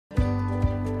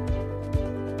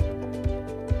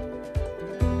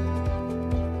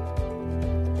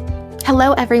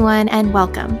Hello, everyone, and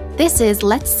welcome. This is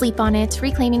Let's Sleep on It,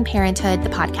 Reclaiming Parenthood, the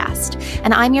podcast,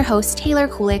 and I'm your host, Taylor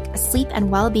Kulik, a sleep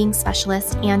and well-being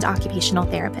specialist and occupational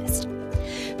therapist.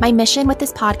 My mission with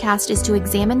this podcast is to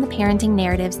examine the parenting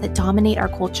narratives that dominate our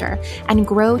culture and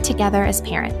grow together as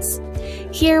parents.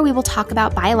 Here, we will talk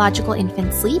about biological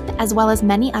infant sleep, as well as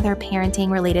many other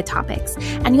parenting-related topics,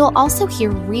 and you'll also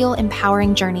hear real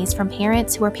empowering journeys from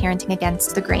parents who are parenting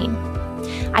against the grain.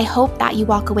 I hope that you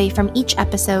walk away from each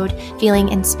episode feeling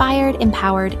inspired,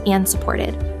 empowered, and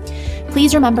supported.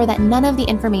 Please remember that none of the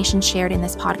information shared in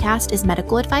this podcast is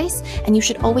medical advice, and you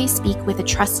should always speak with a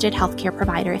trusted healthcare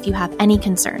provider if you have any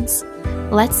concerns.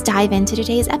 Let's dive into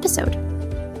today's episode.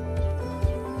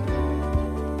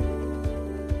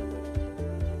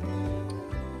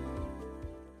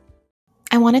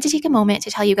 I wanted to take a moment to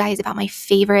tell you guys about my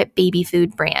favorite baby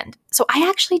food brand. So I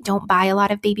actually don't buy a lot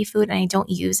of baby food and I don't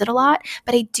use it a lot,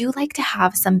 but I do like to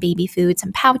have some baby food,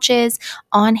 some pouches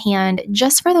on hand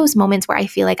just for those moments where I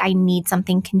feel like I need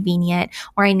something convenient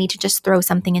or I need to just throw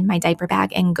something in my diaper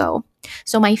bag and go.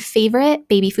 So my favorite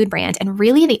baby food brand, and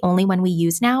really the only one we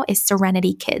use now, is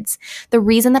Serenity Kids. The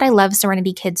reason that I love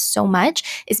Serenity Kids so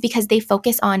much is because they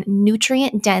focus on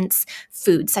nutrient-dense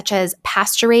foods such as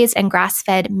pasture-raised and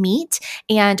grass-fed meat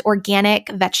and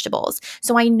organic vegetables.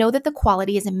 So I know that the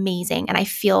quality is amazing and I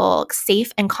feel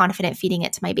safe and confident feeding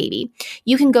it to my baby.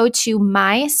 You can go to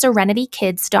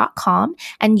myserenitykids.com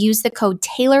and use the code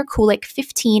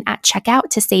TaylorKulik15 at checkout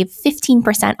to save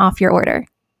 15% off your order.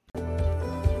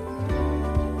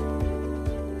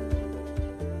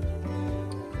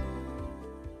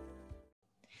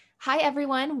 Hi,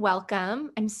 everyone.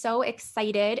 Welcome. I'm so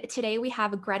excited. Today we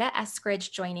have Greta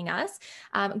Eskridge joining us.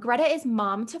 Greta is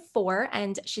mom to 4,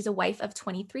 and she's a wife of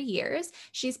 23 years.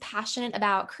 She's passionate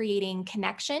about creating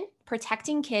connection,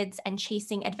 protecting kids, and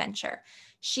chasing adventure.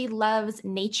 She loves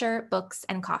nature, books,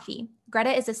 and coffee.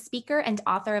 Greta is a speaker and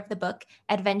author of the book,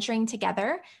 Adventuring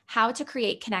Together: How to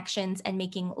Create Connections and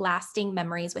Making Lasting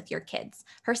Memories with Your Kids.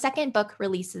 Her second book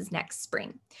releases next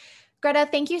spring. Greta,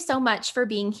 thank you so much for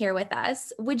being here with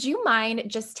us. Would you mind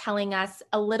just telling us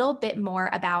a little bit more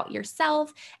about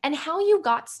yourself and how you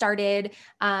got started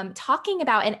talking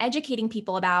about and educating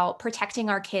people about protecting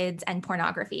our kids and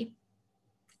pornography?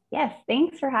 Yes,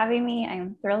 thanks for having me.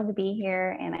 I'm thrilled to be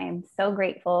here, and I'm so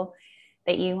grateful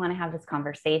that you want to have this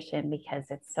conversation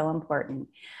because it's so important.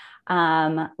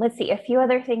 Let's see, a few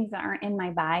other things that aren't in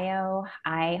my bio.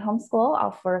 I homeschool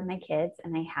all 4 of my kids,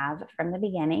 and I have from the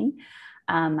beginning.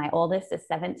 My oldest is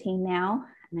 17 now,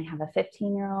 and I have a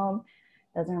 15-year-old.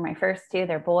 Those are my first 2.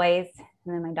 They're boys.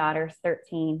 And then my daughter's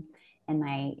 13, and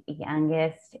my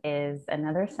youngest is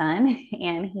another son,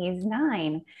 and he's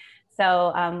 9.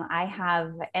 So I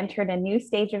have entered a new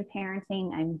stage of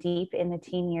parenting. I'm deep in the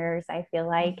teen years, I feel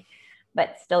like,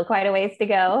 but still quite a ways to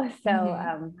go. So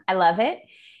I love it.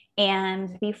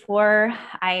 And before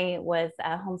I was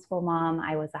a homeschool mom,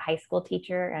 I was a high school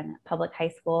teacher in public high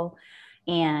school.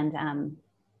 And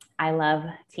I love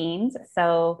teens.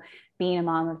 So being a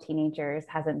mom of teenagers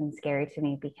hasn't been scary to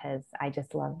me because I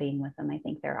just love being with them. I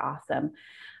think they're awesome.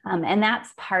 And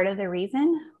that's part of the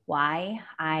reason why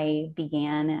I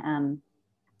began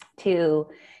to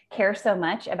care so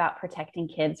much about protecting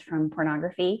kids from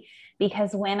pornography.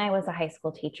 Because when I was a high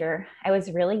school teacher, I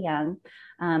was really young.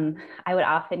 I would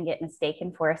often get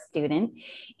mistaken for a student.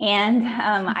 And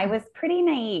I was pretty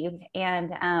naive.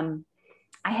 And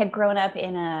I had grown up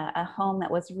in a home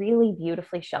that was really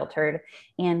beautifully sheltered.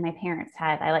 And my parents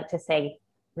had, I like to say,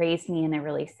 raised me in a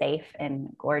really safe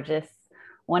and gorgeous,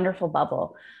 wonderful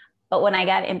bubble. But when I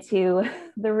got into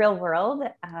the real world,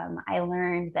 I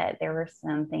learned that there were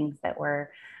some things that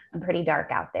were pretty dark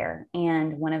out there.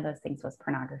 And one of those things was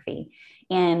pornography.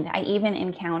 And I even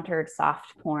encountered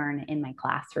soft porn in my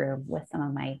classroom with some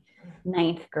of my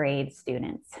 9th grade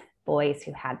students, boys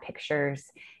who had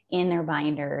pictures in their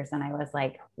binders. And I was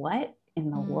like, what in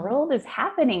the world is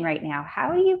happening right now?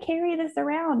 How do you carry this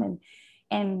around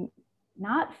and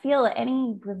not feel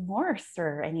any remorse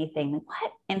or anything?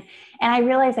 What? And I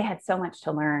realized I had so much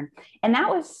to learn. And that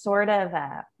was sort of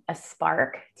a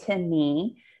spark to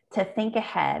me to think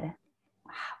ahead.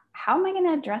 How am I going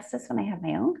to address this when I have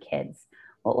my own kids?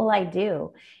 What will I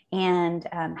do? And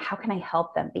how can I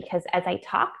help them? Because as I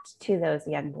talked to those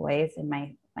young boys in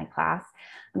my class,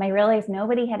 I realized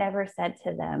nobody had ever said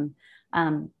to them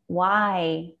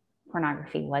why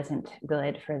pornography wasn't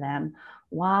good for them,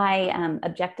 why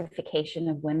objectification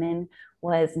of women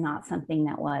was not something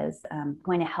that was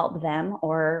going to help them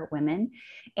or women.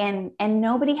 And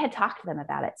nobody had talked to them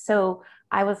about it. So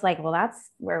I was like, well,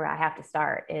 that's where I have to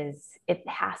start, is it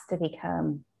has to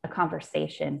become a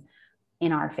conversation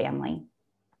in our family.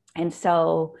 And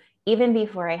so even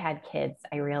before I had kids,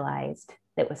 I realized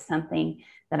that was something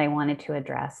that I wanted to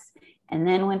address. And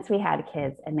then once we had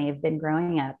kids and they've been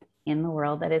growing up in the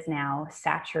world that is now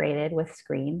saturated with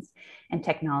screens and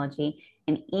technology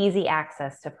and easy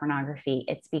access to pornography,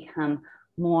 it's become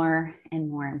more and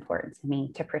more important to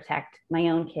me to protect my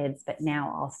own kids, but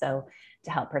now also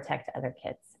to help protect other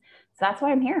kids. So that's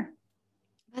why I'm here.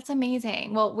 That's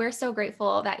amazing. Well, we're so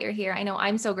grateful that you're here. I know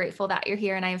I'm so grateful that you're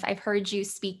here. And I've heard you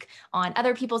speak on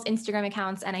other people's Instagram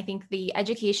accounts. And I think the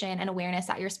education and awareness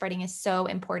that you're spreading is so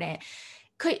important.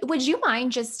 Would you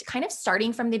mind just kind of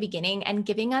starting from the beginning and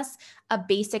giving us a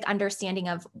basic understanding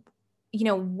of,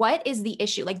 what is the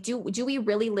issue? Like, do we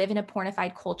really live in a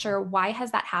pornified culture? Why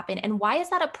has that happened? And why is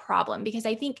that a problem? Because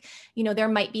I think, there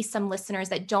might be some listeners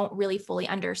that don't really fully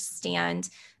understand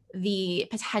the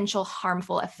potential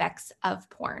harmful effects of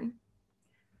porn.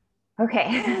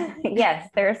 Okay. Yes,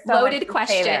 there's so loaded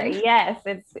question. Yes,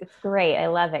 it's great. I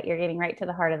love it. You're getting right to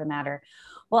the heart of the matter.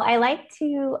 Well, I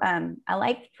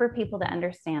like for people to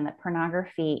understand that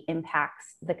pornography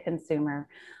impacts the consumer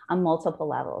on multiple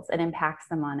levels. It impacts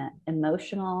them on an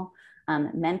emotional,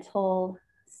 mental,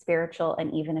 spiritual,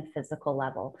 and even a physical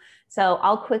level. So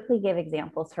I'll quickly give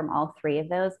examples from all three of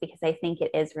those because I think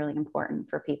it is really important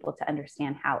for people to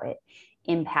understand how it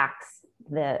impacts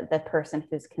the person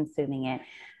who's consuming it.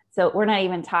 So we're not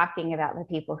even talking about the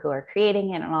people who are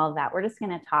creating it and all of that. We're just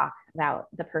going to talk about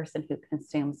the person who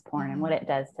consumes porn and what it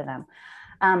does to them.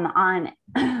 On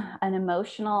an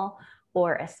emotional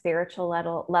or a spiritual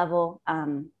level,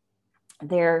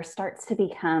 there starts to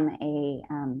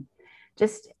become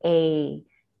just a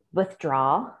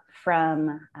withdrawal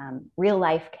from real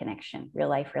life connection, real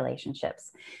life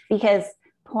relationships, because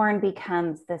porn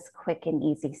becomes this quick and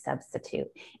easy substitute.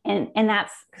 And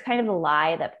that's kind of the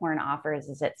lie that porn offers,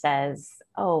 is it says,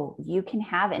 oh, you can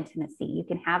have intimacy, you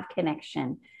can have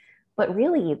connection, but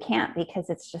really you can't, because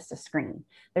it's just a screen.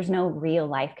 There's no real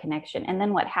life connection. And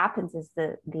then what happens is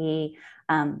the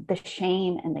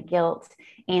shame and the guilt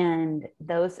and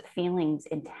those feelings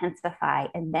intensify.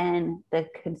 And then the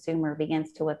consumer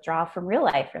begins to withdraw from real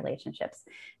life relationships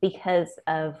because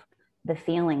of the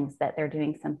feelings that they're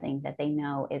doing something that they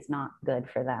know is not good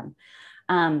for them.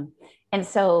 And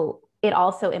so it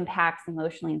also impacts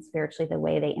emotionally and spiritually the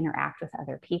way they interact with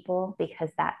other people,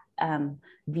 because that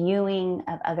viewing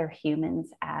of other humans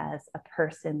as a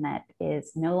person that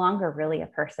is no longer really a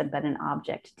person, but an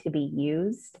object to be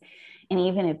used and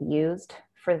even abused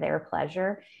for their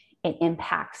pleasure, it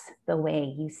impacts the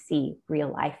way you see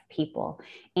real life people.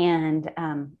 And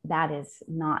that is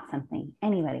not something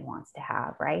anybody wants to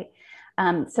have, right?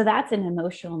 So that's an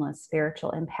emotional and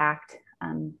spiritual impact.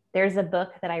 There's a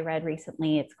book that I read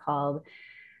recently. It's called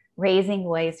Raising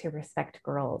Boys Who Respect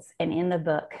Girls. And in the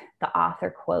book, the author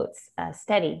quotes a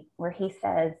study where he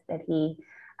says that he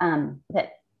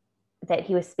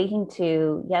was speaking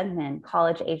to young men,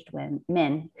 college-aged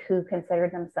men who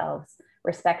considered themselves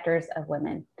respecters of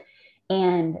women.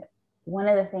 And one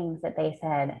of the things that they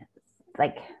said,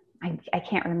 like, I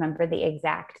can't remember the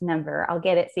exact number. I'll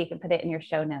get it so you can put it in your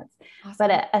show notes. Awesome.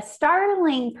 But a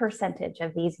startling percentage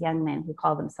of these young men who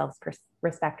call themselves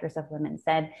respecters of women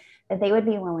said that they would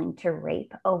be willing to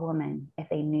rape a woman if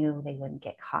they knew they wouldn't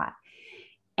get caught.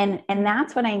 And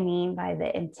that's what I mean by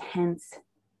the intense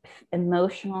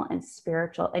emotional and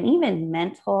spiritual and even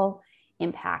mental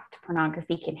impact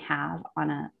pornography can have on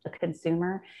a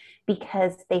consumer,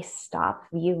 because they stop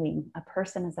viewing a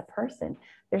person as a person.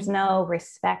 There's no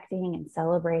respecting and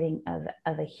celebrating of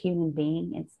a human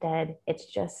being. Instead, it's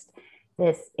just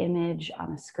this image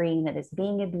on a screen that is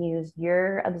being abused.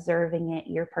 You're observing it,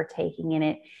 you're partaking in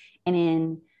it, and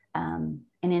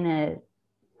in a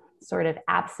sort of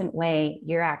absent way,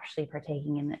 you're actually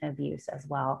partaking in the abuse as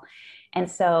well. And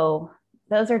so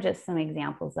those are just some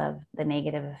examples of the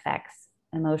negative effects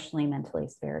emotionally, mentally,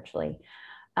 spiritually.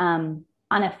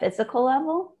 On a physical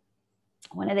level,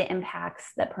 one of the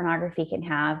impacts that pornography can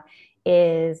have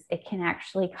is it can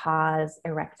actually cause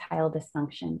erectile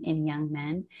dysfunction in young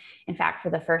men. In fact, for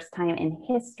the first time in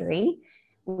history,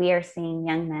 we are seeing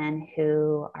young men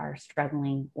who are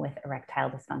struggling with erectile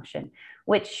dysfunction,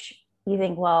 which you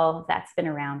think, well, that's been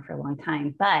around for a long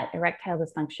time, but erectile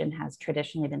dysfunction has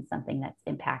traditionally been something that's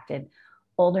impacted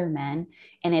older men,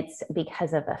 and it's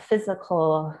because of a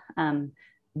physical,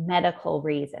 medical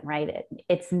reason, right?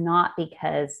 It's not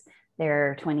because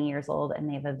they're 20 years old and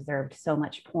they've observed so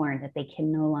much porn that they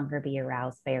can no longer be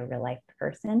aroused by a real life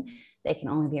person. They can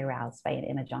only be aroused by an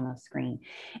image on the screen.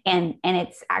 And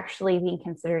it's actually being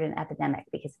considered an epidemic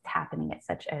because it's happening at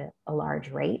such a large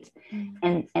rate.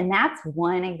 Mm-hmm. And that's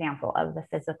one example of the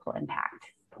physical impact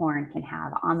porn can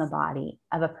have on the body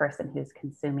of a person who's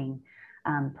consuming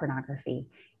pornography.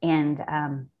 And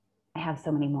I have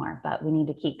so many more, but we need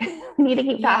to keep talking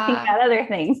about other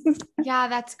things. Yeah,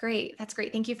 that's great. That's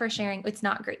great. Thank you for sharing. It's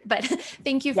not great, but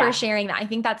thank you for sharing that. I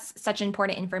think that's such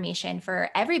important information for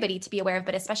everybody to be aware of,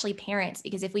 but especially parents,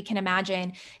 because if we can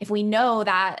imagine, if we know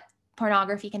that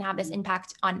pornography can have this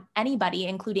impact on anybody,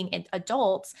 including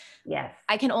adults, yes,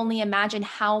 I can only imagine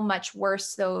how much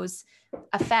worse those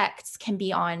effects can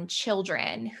be on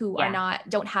children who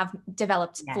don't have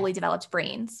fully developed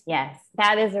brains. Yes,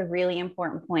 that is a really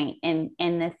important point. And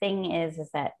the thing is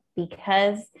that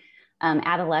because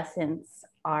adolescents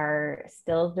are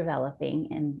still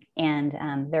developing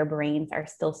and their brains are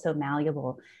still so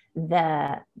malleable,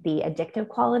 the addictive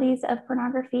qualities of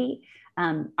pornography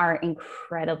are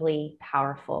incredibly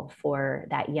powerful for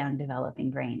that young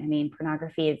developing brain. I mean,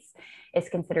 pornography is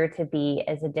considered to be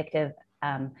as addictive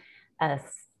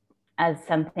as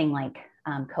something like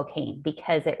cocaine,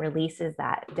 because it releases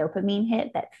that dopamine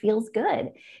hit that feels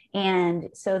good. And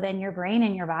so then your brain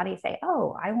and your body say,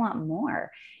 oh, I want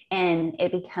more. And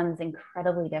it becomes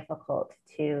incredibly difficult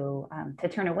to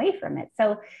turn away from it.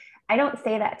 So I don't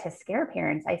say that to scare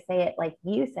parents. I say it, like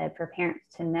you said, for parents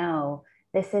to know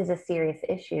this is a serious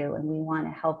issue and we want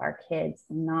to help our kids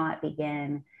not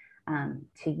begin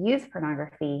to use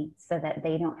pornography so that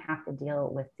they don't have to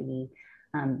deal with the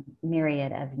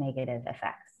myriad of negative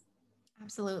effects.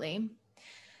 Absolutely.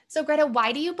 So Greta,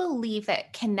 why do you believe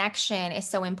that connection is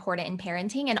so important in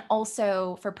parenting and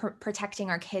also for protecting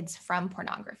our kids from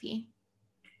pornography?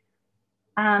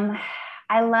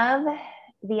 I love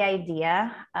the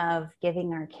idea of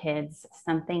giving our kids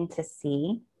something to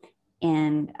see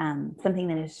and something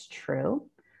that is true,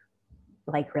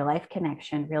 like real life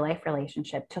connection, real life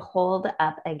relationship, to hold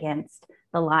up against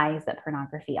the lies that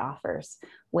pornography offers,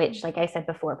 which, like I said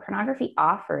before, pornography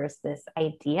offers this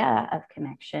idea of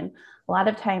connection. A lot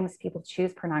of times people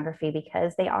choose pornography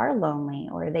because they are lonely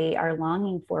or they are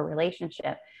longing for a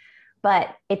relationship,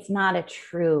 but it's not a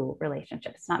true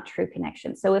relationship. It's not true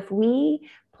connection. So if we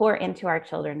pour into our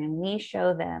children and we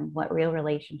show them what real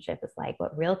relationship is like,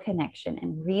 what real connection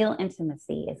and real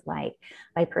intimacy is like,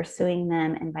 by pursuing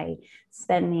them and by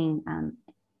spending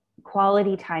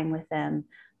quality time with them,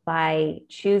 by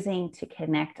choosing to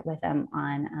connect with them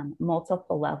on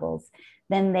multiple levels,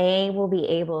 then they will be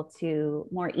able to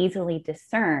more easily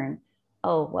discern,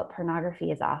 oh, what pornography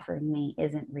is offering me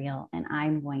isn't real, and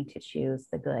I'm going to choose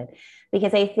the good.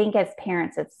 Because I think as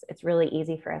parents, it's really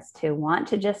easy for us to want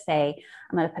to just say,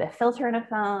 I'm going to put a filter in a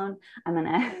phone, I'm going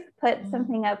to put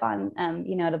something up on,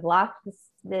 to block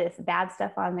this bad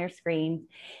stuff on their screens,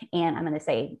 and I'm going to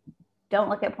say, don't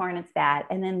look at porn, it's bad.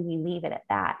 And then we leave it at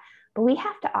that. But we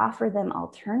have to offer them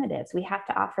alternatives. We have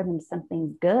to offer them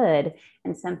something good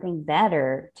and something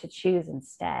better to choose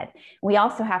instead. We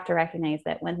also have to recognize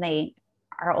that when they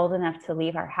are old enough to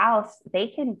leave our house, they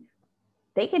can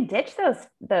ditch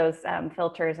those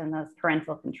filters and those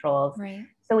parental controls. Right.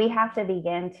 So we have to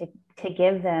begin to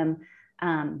give them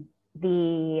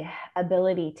the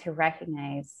ability to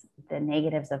recognize the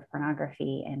negatives of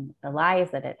pornography and the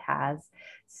lies that it has,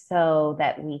 so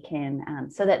that we can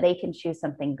so that they can choose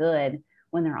something good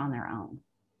when they're on their own.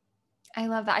 I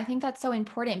love that. I think that's so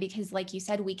important because, like you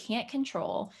said, we can't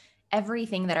control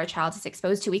everything that our child is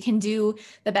exposed to. We can do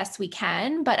the best we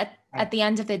can, but at the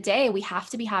end of the day, we have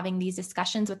to be having these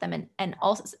discussions with them and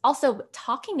also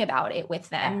talking about it with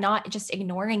them, not just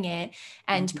ignoring it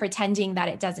and pretending that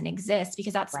it doesn't exist,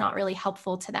 because that's not really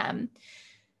helpful to them.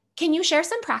 Can you share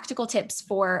some practical tips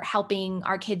for helping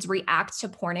our kids react to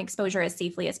porn exposure as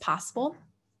safely as possible?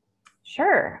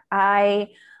 Sure.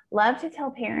 I love to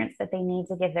tell parents that they need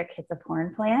to give their kids a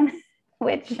porn plan,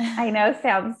 which I know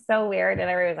sounds so weird. And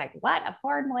everyone's like, what, a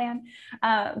porn plan?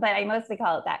 But I mostly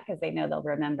call it that because they know they'll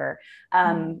remember.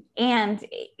 And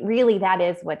really, that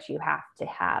is what you have to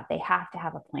have. They have to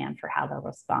have a plan for how they'll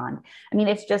respond. I mean,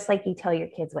 it's just like you tell your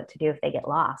kids what to do if they get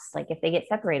lost. Like if they get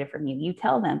separated from you, you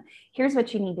tell them, here's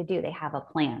what you need to do. They have a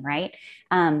plan, right?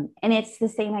 And it's the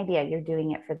same idea. You're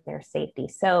doing it for their safety.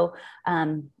 So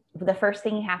the first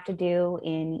thing you have to do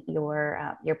in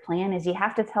your plan is you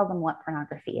have to tell them what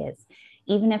pornography is.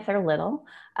 Even if they're little,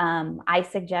 I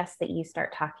suggest that you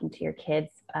start talking to your kids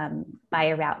by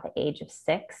about the age of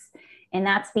 6. And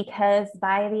that's because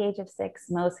by the age of 6,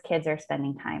 most kids are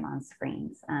spending time on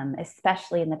screens,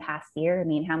 especially in the past year. I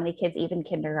mean, how many kids, even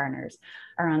kindergartners,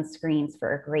 are on screens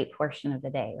for a great portion of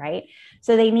the day, right?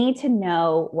 So they need to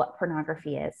know what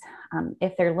pornography is.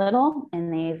 If they're little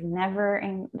and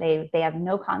they have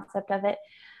no concept of it,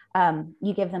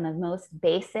 you give them a most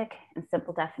basic and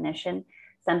simple definition.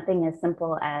 Something as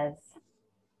simple as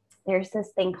there's this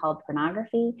thing called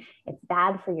pornography. It's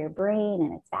bad for your brain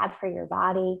and it's bad for your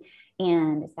body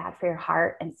and it's bad for your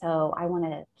heart. And so I want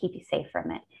to keep you safe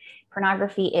from it.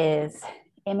 Pornography is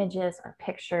images or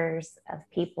pictures of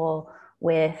people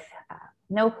with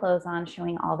no clothes on,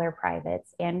 showing all their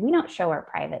privates. And we don't show our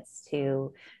privates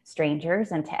to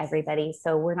strangers and to everybody.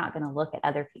 So we're not going to look at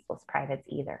other people's privates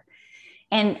either.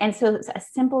 And so a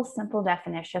simple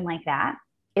definition like that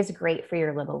is great for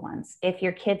your little ones. If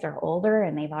your kids are older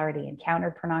and they've already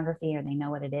encountered pornography or they know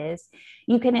what it is,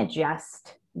 you can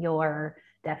adjust your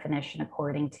definition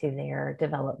according to their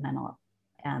developmental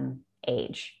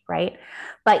age, right?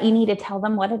 But you need to tell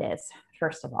them what it is,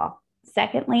 first of all.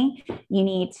 Secondly, you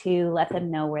need to let them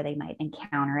know where they might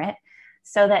encounter it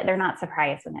so that they're not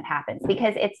surprised when it happens,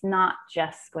 because it's not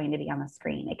just going to be on the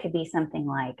screen. It could be something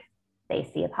like they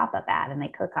see a pop-up ad and they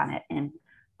click on it and,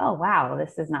 oh, wow,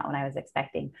 this is not what I was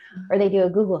expecting. Or they do a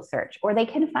Google search, or they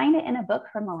can find it in a book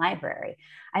from the library.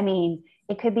 I mean,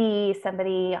 it could be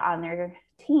somebody on their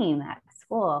team at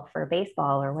school for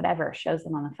baseball or whatever shows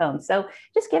them on the phone. So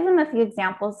just give them a few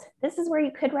examples. This is where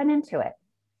you could run into it.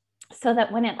 So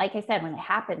that when it, like I said, when it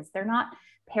happens, they're not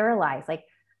paralyzed. Like,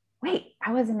 wait,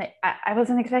 I wasn't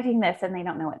expecting this, and they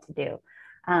don't know what to do.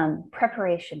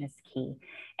 Preparation is key.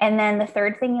 And then the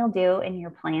third thing you'll do in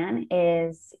your plan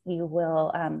is you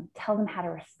will tell them how to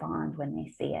respond when they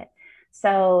see it.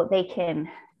 So they can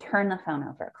turn the phone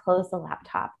over, close the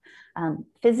laptop,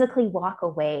 physically walk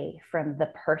away from the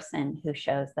person who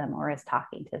shows them or is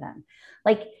talking to them.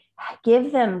 Like,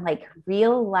 give them like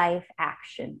real life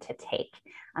action to take,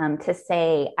 to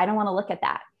say, I don't want to look at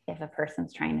that if a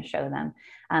person's trying to show them.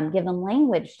 Give them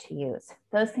language to use.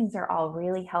 Those things are all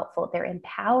really helpful. They're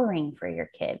empowering for your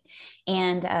kid.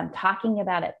 And talking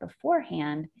about it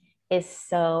beforehand is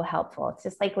so helpful. It's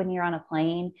just like when you're on a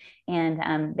plane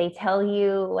and they tell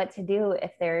you what to do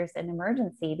if there's an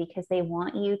emergency, because they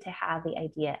want you to have the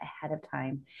idea ahead of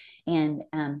time. And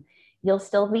you'll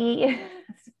still be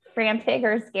frantic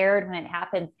or scared when it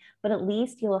happens, but at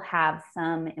least you'll have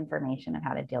some information of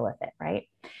how to deal with it, right?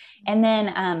 And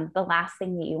then the last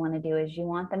thing that you want to do is you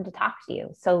want them to talk to you.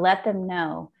 So let them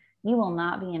know you will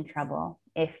not be in trouble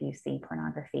if you see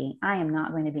pornography. I am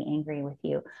not going to be angry with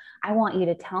you. I want you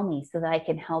to tell me so that I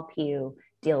can help you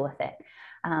deal with it.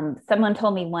 Someone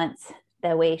told me once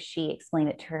the way she explained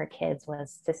it to her kids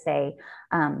was to say,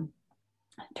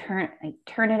 turn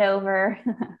it over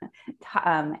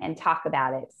and talk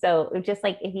about it. So just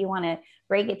like if you want to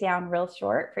break it down real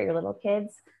short for your little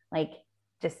kids, like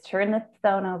just turn the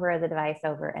phone over, the device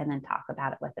over, and then talk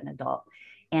about it with an adult.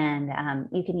 And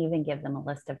you can even give them a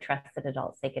list of trusted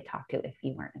adults they could talk to if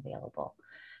you weren't available.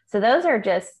 So those are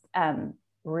just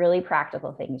really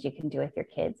practical things you can do with your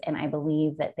kids. And I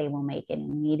believe that they will make an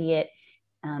immediate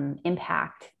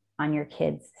impact on your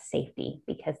kids' safety,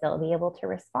 because they'll be able to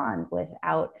respond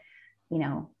without,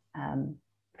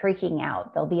 freaking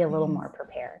out. They'll be a little more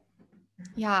prepared.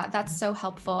 Yeah, that's so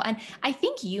helpful. And I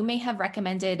think you may have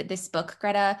recommended this book,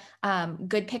 Greta,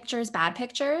 Good Pictures, Bad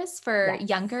Pictures for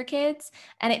younger kids.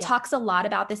 And it talks a lot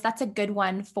about this. That's a good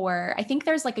one for, I think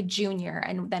there's like a junior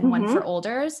and then one for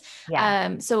olders.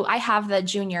 Yeah. So I have the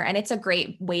junior, and it's a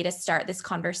great way to start this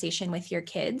conversation with your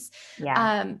kids.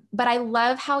 Yeah. But I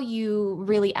love how you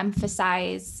really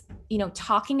emphasize,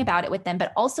 talking about it with them,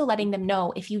 but also letting them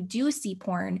know if you do see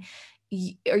porn,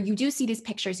 or you do see these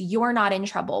pictures, you're not in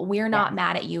trouble. We're not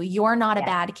mad at you. You're not a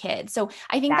bad kid. So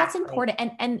I think that's important.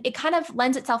 And it kind of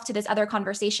lends itself to this other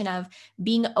conversation of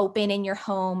being open in your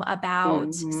home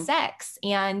about sex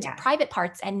and private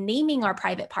parts and naming our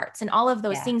private parts and all of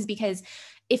those things, because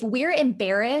if we're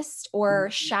embarrassed or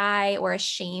shy or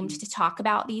ashamed to talk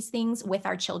about these things with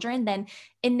our children, then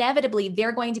inevitably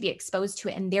they're going to be exposed to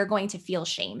it and they're going to feel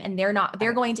shame, and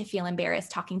they're going to feel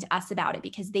embarrassed talking to us about it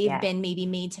because they've been maybe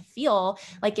made to feel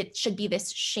like it should be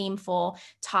this shameful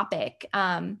topic.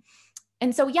 And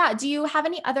so, do you have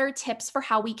any other tips for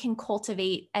how we can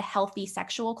cultivate a healthy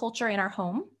sexual culture in our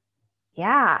home?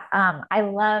 Yeah. I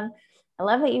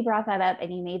love that you brought that up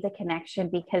and you made the connection,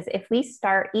 because if we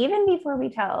start, even before we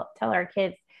tell our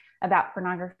kids about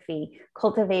pornography,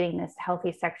 cultivating this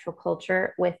healthy sexual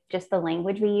culture with just the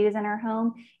language we use in our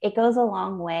home, it goes a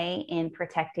long way in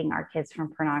protecting our kids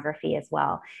from pornography as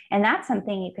well. And that's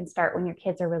something you can start when your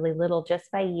kids are really little,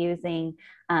 just by using,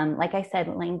 like I said,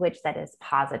 language that is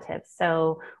positive.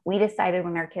 So we decided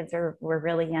when our kids were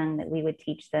really young that we would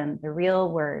teach them the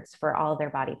real words for all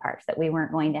their body parts, that we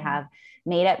weren't going to have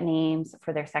made up names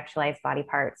for their sexualized body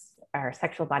parts or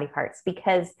sexual body parts,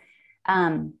 because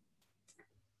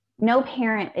no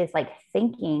parent is like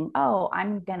thinking, oh,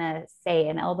 I'm going to say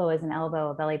an elbow is an elbow,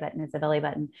 a belly button is a belly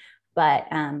button. But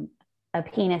a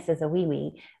penis is a wee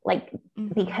wee, like,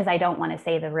 because I don't want to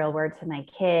say the real word to my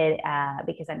kid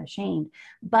because I'm ashamed.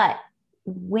 But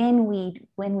when we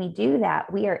do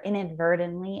that, we are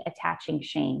inadvertently attaching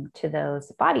shame to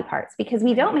those body parts because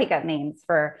we don't make up names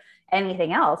for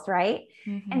anything else, right?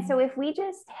 And so if we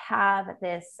just have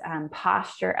this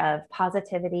posture of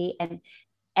positivity, and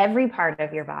every part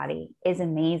of your body is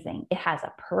amazing. It has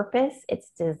a purpose.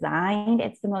 It's designed.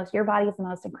 Your body is the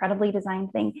most incredibly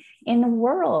designed thing in the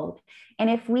world. And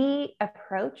if we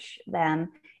approach them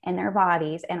and their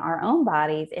bodies and our own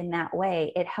bodies in that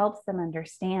way, it helps them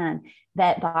understand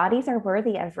that bodies are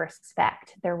worthy of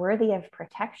respect. They're worthy of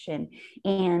protection.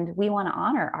 And we want to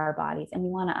honor our bodies, and we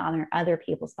want to honor other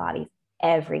people's bodies,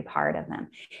 every part of them.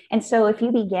 And so if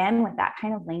you begin with that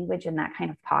kind of language and that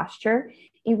kind of posture,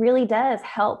 it really does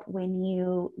help when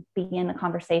you begin the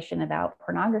conversation about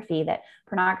pornography, that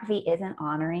pornography isn't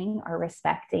honoring or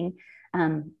respecting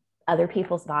other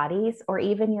people's bodies or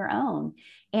even your own.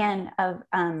 And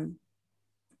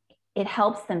it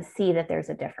helps them see that there's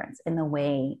a difference in the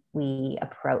way we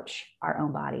approach our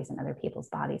own bodies and other people's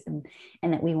bodies, and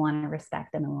that we want to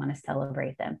respect them and want to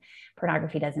celebrate them.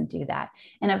 Pornography doesn't do that.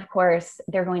 And of course,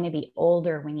 they're going to be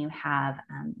older when you have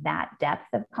that depth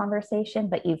of conversation,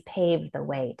 but you've paved the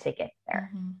way to get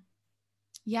there.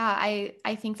 Yeah,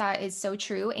 I think that is so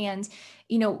true. And,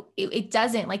 it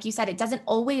doesn't, like you said, it doesn't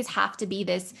always have to be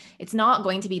this, it's not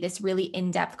going to be this really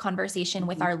in-depth conversation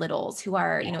with our littles who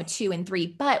are, 2 and 3,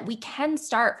 but we can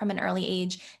start from an early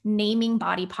age, naming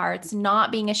body parts,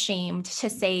 not being ashamed to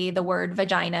say the word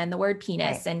vagina and the word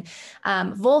penis and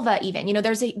vulva even,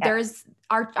 there's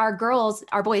our girls,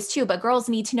 our boys too, but girls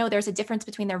need to know there's a difference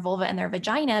between their vulva and their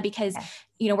vagina because,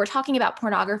 we're talking about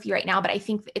pornography right now, but I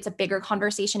think it's a bigger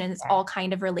conversation and it's all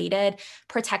kind of related,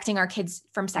 protecting our kids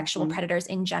from sexual predators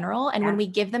in general. And when we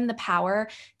give them the power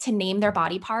to name their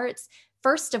body parts,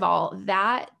 first of all,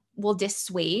 that will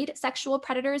dissuade sexual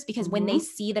predators because when they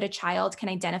see that a child can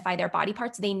identify their body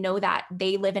parts, they know that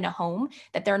they live in a home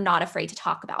that they're not afraid to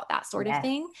talk about that sort of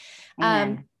thing.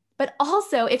 But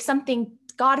also if something,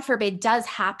 God forbid, does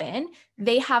happen,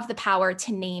 they have the power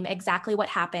to name exactly what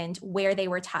happened, where they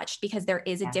were touched, because there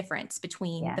is a difference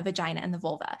between the vagina and the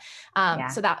vulva.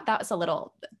 So that was a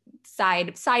little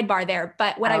sidebar there.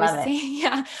 But what I was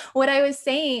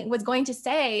going to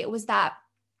say was that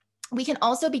we can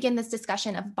also begin this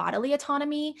discussion of bodily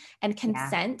autonomy and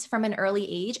consent from an early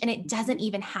age. And it doesn't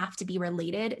even have to be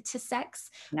related to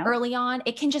sex early on.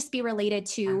 It can just be related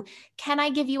to, can I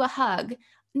give you a hug?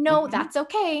 No, that's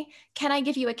okay. Can I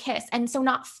give you a kiss? And so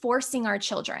not forcing our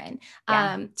children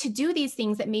to do these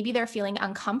things that maybe they're feeling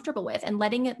uncomfortable with, and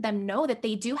letting them know that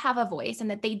they do have a voice and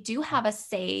that they do have a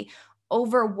say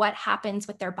over what happens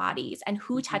with their bodies and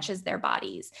who touches their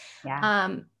bodies.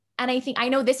 And I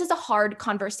know this is a hard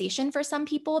conversation for some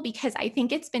people because I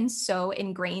think it's been so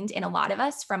ingrained in a lot of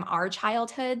us from our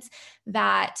childhoods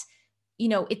that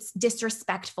it's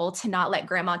disrespectful to not let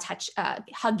grandma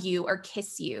hug you or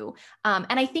kiss you.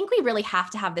 And I think we really have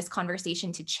to have this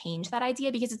conversation to change that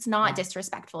idea because it's not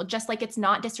disrespectful, just like it's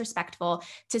not disrespectful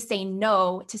to say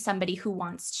no to somebody who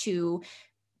wants to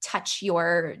touch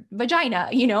your vagina,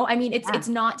 it's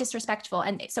not disrespectful.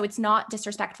 And so it's not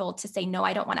disrespectful to say, no,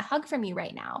 I don't want a hug from you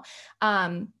right now.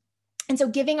 And so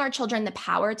giving our children the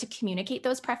power to communicate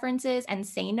those preferences and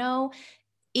say no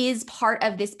is part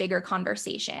of this bigger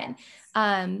conversation.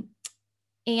 I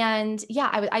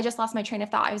just lost my train of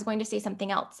thought. I was going to say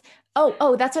something else.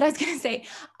 Oh, that's what I was going to say.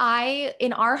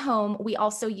 In our home, we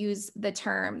also use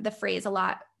the phrase a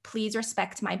lot, please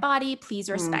respect my body, please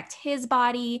respect his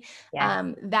body.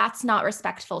 That's not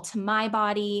respectful to my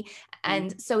body.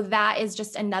 And so that is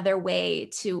just another way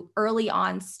to early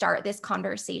on start this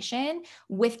conversation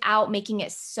without making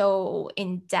it so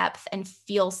in depth and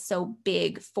feel so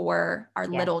big for our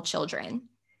little children.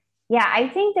 Yeah, I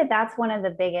think that's one of the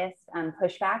biggest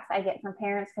pushbacks I get from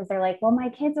parents because they're like, well, my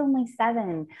kid's only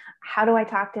 7. How do I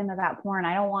talk to him about porn?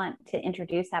 I don't want to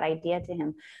introduce that idea to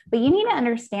him. But you need to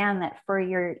understand that for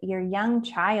your young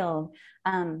child,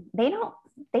 they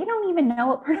don't even know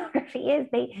what pornography is.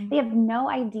 They have no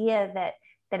idea that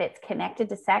it's connected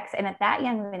to sex. And at that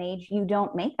young of an age, you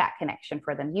don't make that connection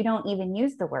for them. You don't even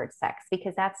use the word sex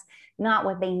because that's not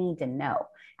what they need to know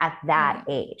at that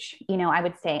age. I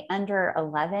would say under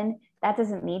 11, that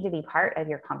doesn't need to be part of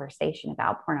your conversation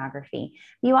about pornography.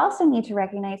 You also need to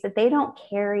recognize that they don't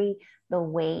carry the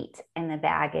weight and the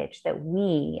baggage that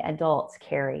we adults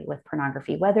carry with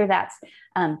pornography, whether that's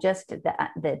just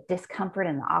the discomfort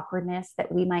and the awkwardness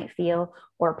that we might feel,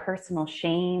 or personal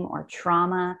shame or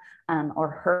trauma or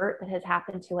hurt that has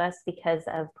happened to us because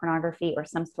of pornography or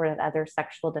some sort of other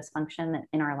sexual dysfunction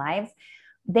in our lives.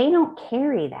 they don't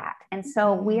carry that. And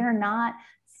so we are not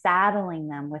saddling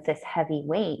them with this heavy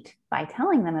weight by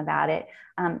telling them about it.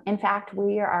 In fact,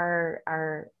 we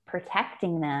are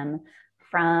protecting them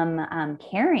from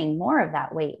carrying more of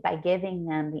that weight by giving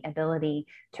them the ability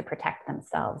to protect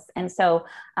themselves. And so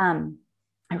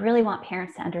I really want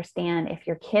parents to understand, if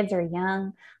your kids are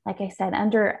young, like I said,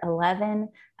 under 11,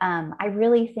 I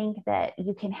really think that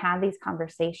you can have these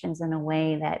conversations in a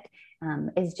way that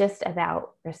is just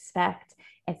about respect.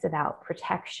 It's about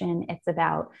protection. It's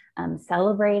about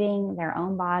celebrating their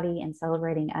own body and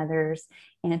celebrating others.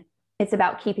 And it's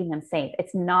about keeping them safe.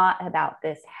 It's not about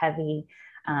this heavy,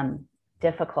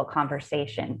 difficult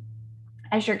conversation.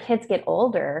 As your kids get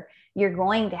older, you're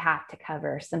going to have to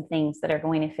cover some things that are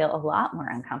going to feel a lot more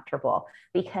uncomfortable,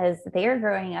 because they're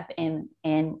growing up in,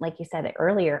 like you said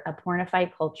earlier, a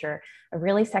pornified culture, a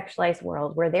really sexualized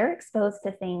world where they're exposed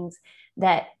to things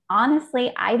that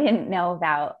honestly I didn't know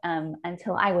about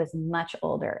until I was much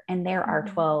older. And there are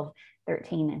 12,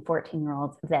 13, and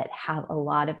 14-year-olds that have a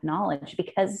lot of knowledge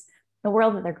because the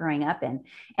world that they're growing up in.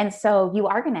 And so you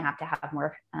are going to have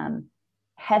more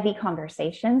heavy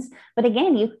conversations. But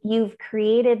again, you've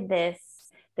created this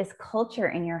culture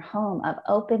in your home of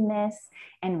openness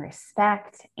and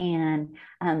respect, and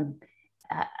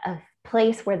a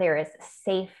place where there is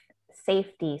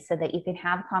safety, so that you can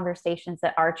have conversations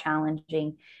that are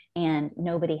challenging and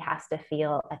nobody has to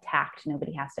feel attacked.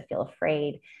 Nobody has to feel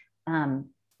afraid. They're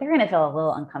going to feel a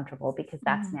little uncomfortable because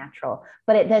that's natural,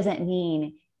 but it doesn't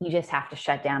mean you just have to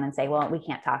shut down and say, well, we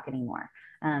can't talk anymore.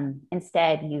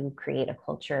 Instead, you create a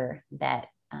culture that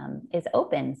is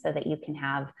open so that you can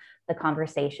have the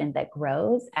conversation that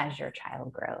grows as your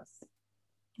child grows.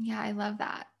 Yeah, I love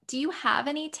that. Do you have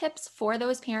any tips for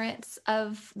those parents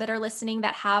that are listening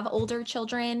that have older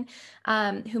children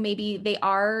who maybe they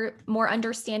are more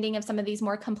understanding of some of these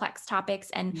more complex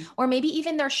topics, or maybe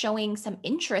even they're showing some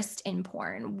interest in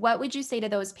porn? What would you say to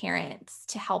those parents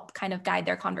to help kind of guide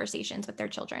their conversations with their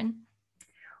children?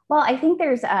 Well, I think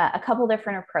there's a couple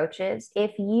different approaches.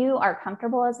 If you are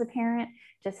comfortable as a parent,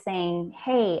 just saying,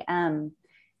 hey,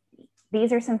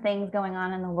 these are some things going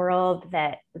on in the world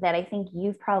that I think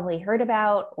you've probably heard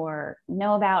about or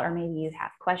know about, or maybe you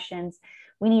have questions.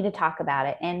 We need to talk about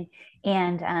it. And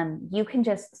you can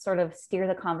just sort of steer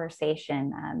the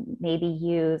conversation. Maybe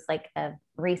use like a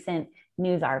recent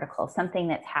news article, something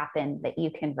that's happened that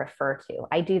you can refer to.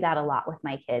 I do that a lot with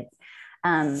my kids.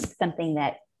 Something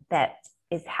that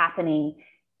is happening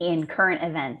in current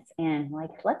events, and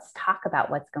like, let's talk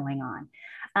about what's going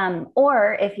on.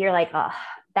 Or if you're like, oh,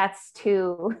 that's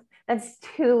too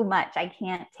much, I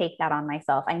can't take that on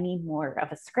myself, I need more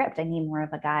of a script, I need more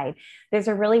of a guide. There's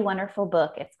a really wonderful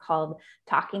book. It's called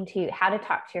How to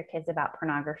Talk to Your Kids About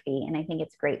Pornography. And I think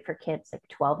it's great for kids like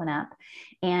 12 and up.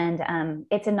 And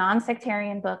it's a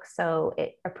non-sectarian book. So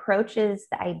it approaches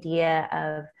the idea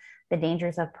of the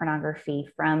dangers of pornography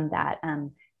from that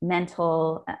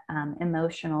mental,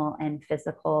 emotional, and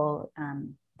physical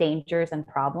dangers and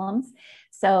problems.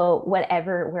 So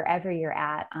wherever you're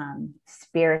at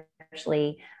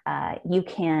spiritually, you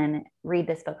can read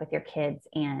this book with your kids,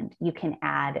 and you can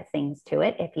add things to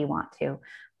it if you want to.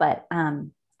 But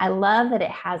I love that it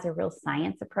has a real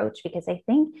science approach, because I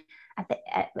think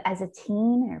as a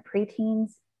teen or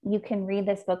preteens, you can read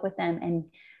this book with them and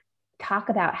talk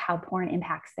about how porn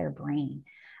impacts their brain.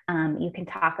 You can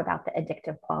talk about the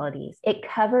addictive qualities. It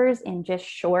covers in just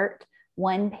short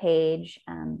 1-page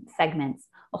segments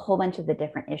a whole bunch of the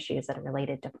different issues that are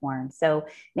related to porn. So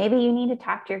maybe you need to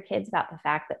talk to your kids about the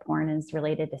fact that porn is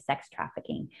related to sex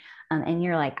trafficking. And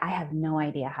you're like, I have no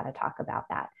idea how to talk about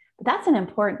that. But that's an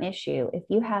important issue. If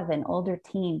you have an older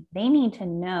teen, they need to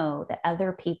know that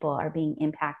other people are being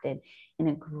impacted in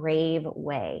a grave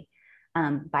way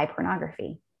by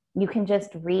pornography. You can just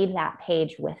read that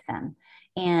page with them,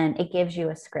 and it gives you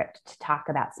a script to talk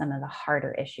about some of the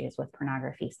harder issues with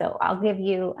pornography. So I'll give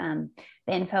you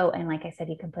the info. And like I said,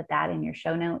 you can put that in your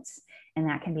show notes, and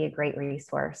that can be a great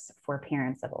resource for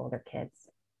parents of older kids.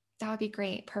 That would be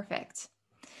great. Perfect.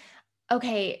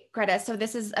 Okay, Greta. So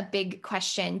this is a big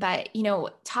question, but,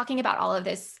 talking about all of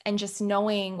this and just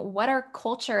knowing what our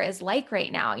culture is like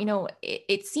right now,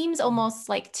 it seems almost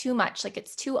like too much, like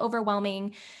it's too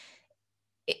overwhelming.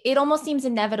 It almost seems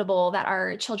inevitable that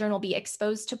our children will be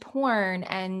exposed to porn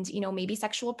and, maybe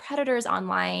sexual predators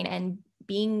online, and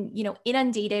being,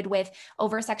 inundated with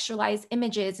over-sexualized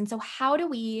images. And so how do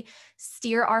we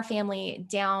steer our family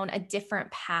down a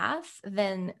different path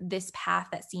than this path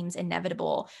that seems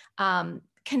inevitable,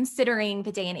 considering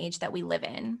the day and age that we live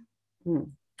in?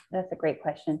 That's a great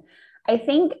question. I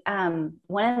think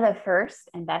one of the first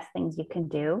and best things you can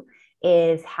do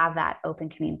is have that open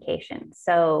communication.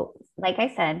 So like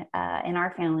I said, in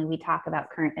our family, we talk about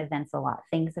current events a lot,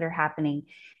 things that are happening,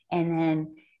 and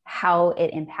then how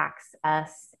it impacts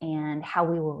us and how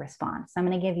we will respond. So I'm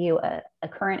going to give you a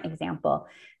current example.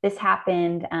 This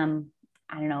happened, I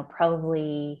don't know,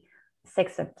 probably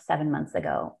 6 or 7 months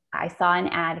ago. I saw an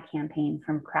ad campaign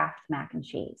from Kraft Mac and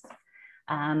Cheese.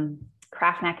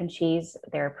 Kraft Mac and Cheese,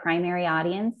 their primary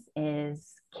audience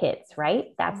is kids,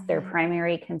 right? That's their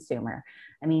primary consumer.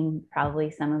 I mean,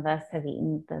 probably some of us have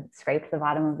scraped the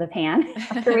bottom of the pan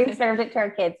after we've served it to our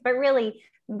kids, but really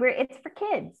it's for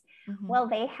kids. Well,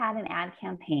 they had an ad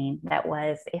campaign that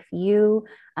was, if you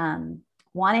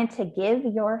wanted to give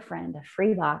your friend a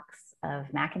free box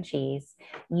of mac and cheese,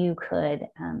 you could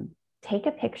take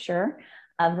a picture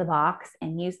of the box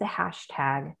and use the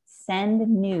hashtag send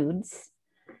nudes,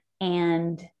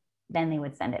 and then they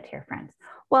would send it to your friends.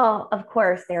 Well, of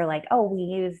course, they're like, oh,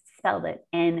 we spelled it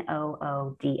Noods,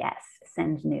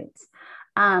 send nudes.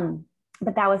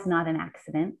 But that was not an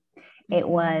accident. It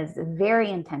was very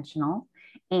intentional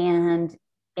and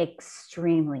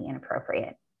extremely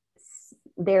inappropriate.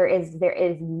 There is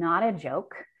not a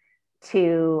joke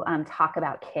to talk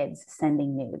about kids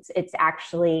sending nudes. It's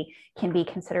actually can be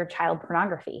considered child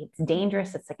pornography. It's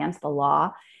dangerous. It's against the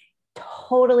law.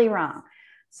 Totally wrong.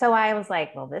 So I was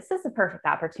like, well, this is a perfect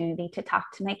opportunity to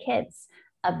talk to my kids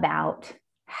about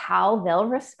how they'll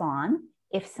respond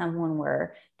if someone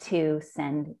were to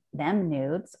send them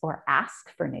nudes or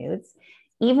ask for nudes,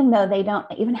 even though they don't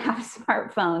even have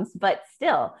smartphones, but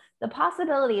still the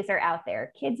possibilities are out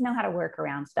there. Kids know how to work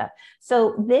around stuff.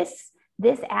 So this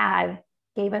ad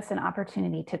gave us an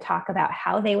opportunity to talk about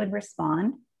how they would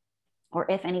respond,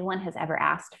 or if anyone has ever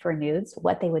asked for nudes,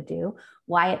 what they would do,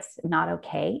 why it's not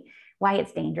okay, why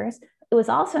it's dangerous. It was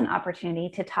also an opportunity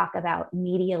to talk about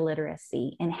media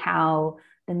literacy and how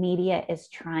the media is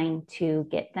trying to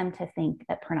get them to think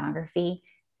that pornography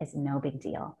is no big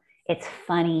deal. It's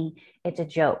funny. It's a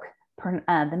joke.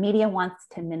 The media wants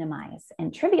to minimize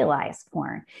and trivialize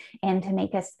porn and to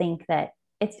make us think that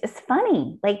it's just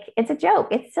funny. Like it's a joke.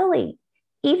 It's silly.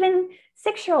 Even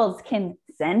 6-year-olds can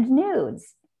send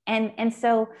nudes. And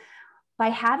so by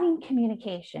having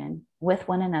communication with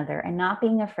one another and not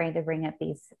being afraid to bring up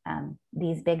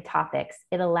these big topics,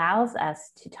 it allows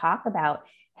us to talk about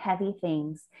heavy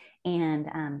things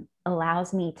and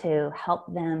allows me to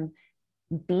help them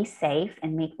be safe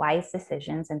and make wise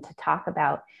decisions, and to talk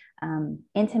about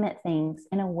intimate things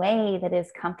in a way that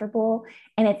is comfortable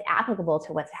and it's applicable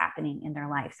to what's happening in their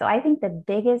life. So I think the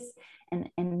biggest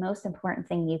and most important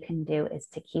thing you can do is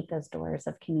to keep those doors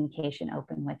of communication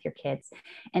open with your kids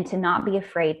and to not be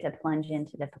afraid to plunge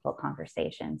into difficult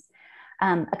conversations.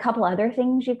 A couple other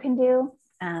things you can do.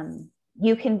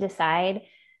 You can decide,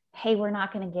 hey, we're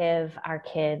not going to give our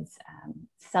kids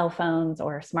cell phones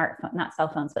or not cell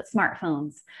phones, but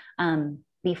smartphones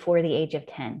before the age of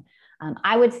 10.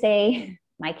 I would say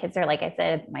my kids are, like I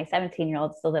said, my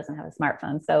 17-year-old still doesn't have a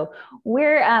smartphone. So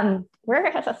we're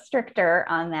stricter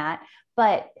on that,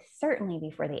 but certainly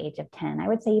before the age of 10, I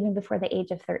would say even before the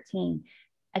age of 13,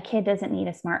 a kid doesn't need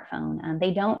a smartphone.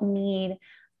 They don't need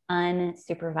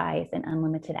unsupervised and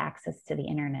unlimited access to the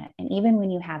internet. And even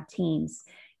when you have teens,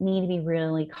 you need to be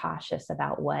really cautious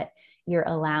about what you're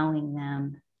allowing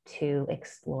them to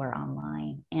explore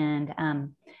online. And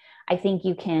I think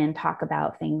you can talk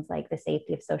about things like the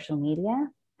safety of social media.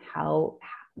 How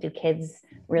do kids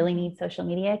really need social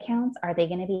media accounts? Are they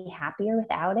going to be happier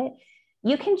without it?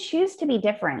 You can choose to be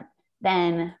different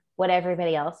than what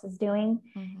everybody else is doing.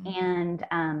 And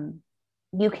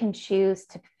you can choose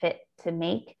to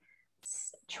make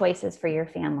choices for your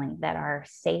family that are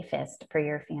safest for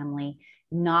your family,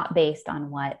 not based on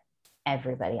what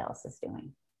everybody else is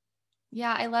doing.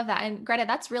 Yeah, I love that. And Greta,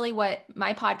 that's really what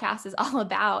my podcast is all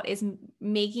about, is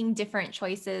making different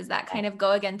choices that kind of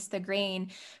go against the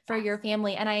grain for your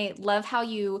family. And I love how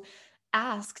you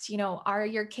asked, are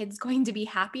your kids going to be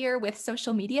happier with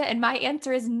social media? And my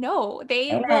answer is no,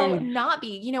 they will not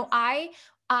be.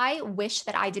 I wish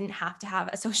that I didn't have to have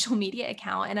a social media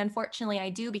account. And unfortunately I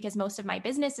do, because most of my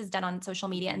business is done on social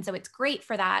media. And so it's great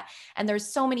for that. And there's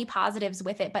so many positives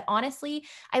with it. But honestly,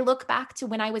 I look back to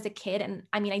when I was a kid, and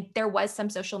I mean, there was some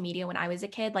social media when I was a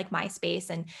kid, like MySpace,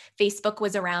 and Facebook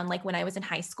was around like when I was in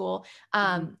high school.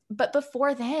 But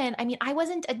before then, I mean, I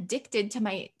wasn't addicted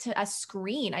to a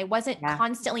screen. I wasn't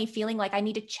constantly feeling like I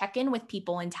need to check in with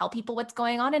people and tell people what's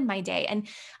going on in my day. And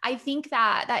I think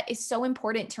that is so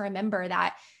important to remember,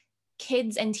 that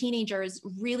kids and teenagers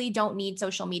really don't need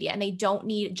social media, and they don't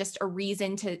need just a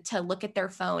reason to look at their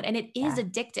phone. And it is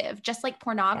addictive, just like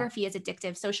pornography is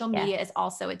addictive. Social media is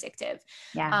also addictive.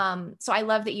 So I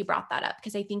love that you brought that up,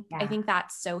 because I think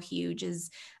that's so huge,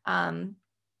 is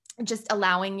just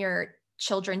allowing your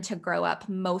children to grow up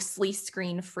mostly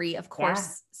screen free. Of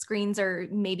course, screens are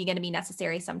maybe going to be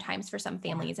necessary sometimes for some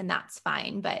families, and that's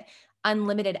fine, but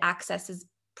unlimited access is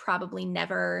probably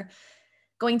never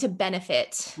going to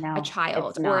benefit a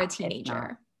child or a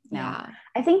teenager. No.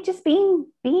 I think just being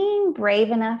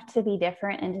brave enough to be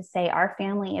different and to say our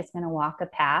family is going to walk a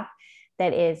path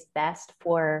that is best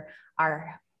for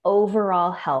our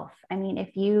overall health. I mean,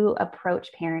 if you approach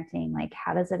parenting, like,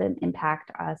 how does it impact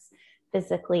us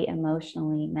physically,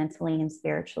 emotionally, mentally, and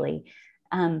spiritually?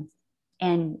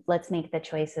 And let's make the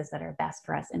choices that are best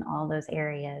for us in all those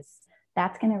areas.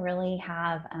 That's going to really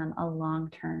have a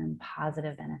long-term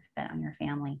positive benefit on your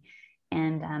family.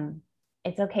 And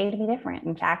it's okay to be different.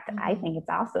 In fact, I think it's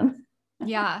awesome.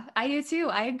 Yeah, I do too.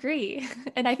 I agree.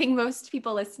 And I think most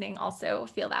people listening also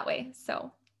feel that way.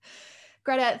 So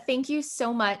Greta, thank you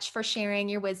so much for sharing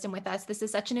your wisdom with us. This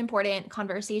is such an important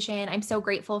conversation. I'm so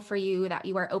grateful for you that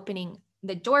you are opening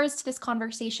the doors to this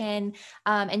conversation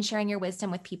and sharing your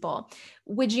wisdom with people.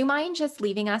 Would you mind just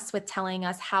leaving us with telling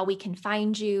us how we can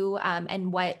find you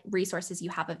and what resources you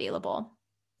have available?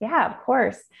 Yeah, of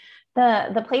course.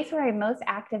 The place where I'm most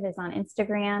active is on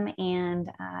Instagram, and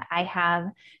I have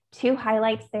 2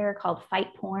 highlights there called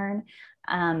Fight Porn.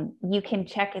 You can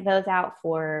check those out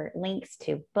for links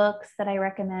to books that I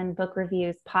recommend, book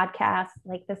reviews, podcasts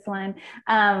like this one,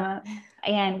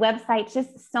 and websites,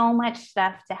 just so much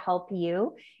stuff to help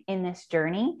you in this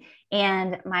journey.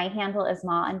 And my handle is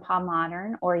Ma and Pa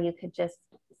Modern, or you could just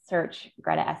search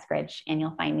Greta Eskridge and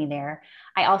you'll find me there.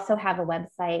 I also have a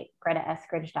website,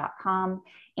 gretaeskridge.com,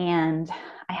 and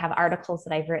I have articles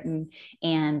that I've written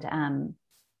and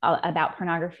about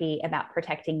pornography, about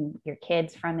protecting your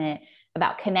kids from it,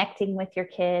 about connecting with your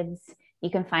kids. You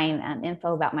can find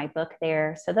info about my book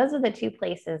there. So those are the 2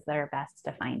 places that are best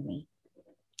to find me.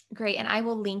 Great. And I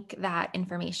will link that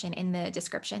information in the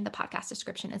description, the podcast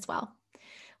description as well.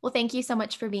 Well, thank you so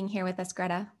much for being here with us,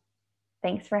 Greta.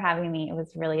 Thanks for having me. It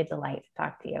was really a delight to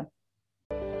talk to you.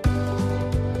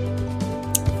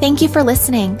 Thank you for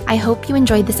listening. I hope you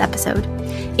enjoyed this episode.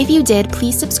 If you did,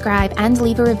 please subscribe and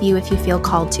leave a review if you feel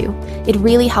called to. It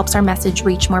really helps our message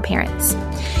reach more parents.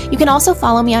 You can also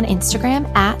follow me on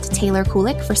Instagram at Taylor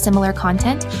Kulik for similar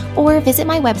content, or visit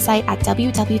my website at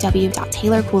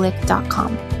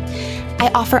www.taylorkulik.com. I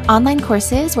offer online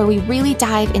courses where we really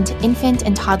dive into infant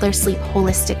and toddler sleep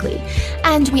holistically.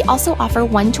 And we also offer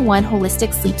one-to-one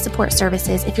holistic sleep support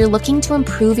services if you're looking to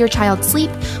improve your child's sleep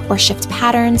or shift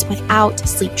patterns without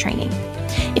sleep training.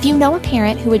 If you know a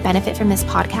parent who would benefit from this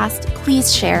podcast,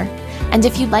 please share. And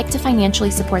if you'd like to financially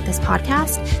support this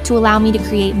podcast to allow me to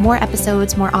create more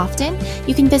episodes more often,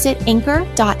 you can visit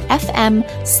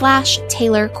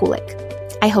anchor.fm/Taylor Kulik.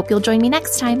 I hope you'll join me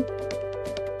next time.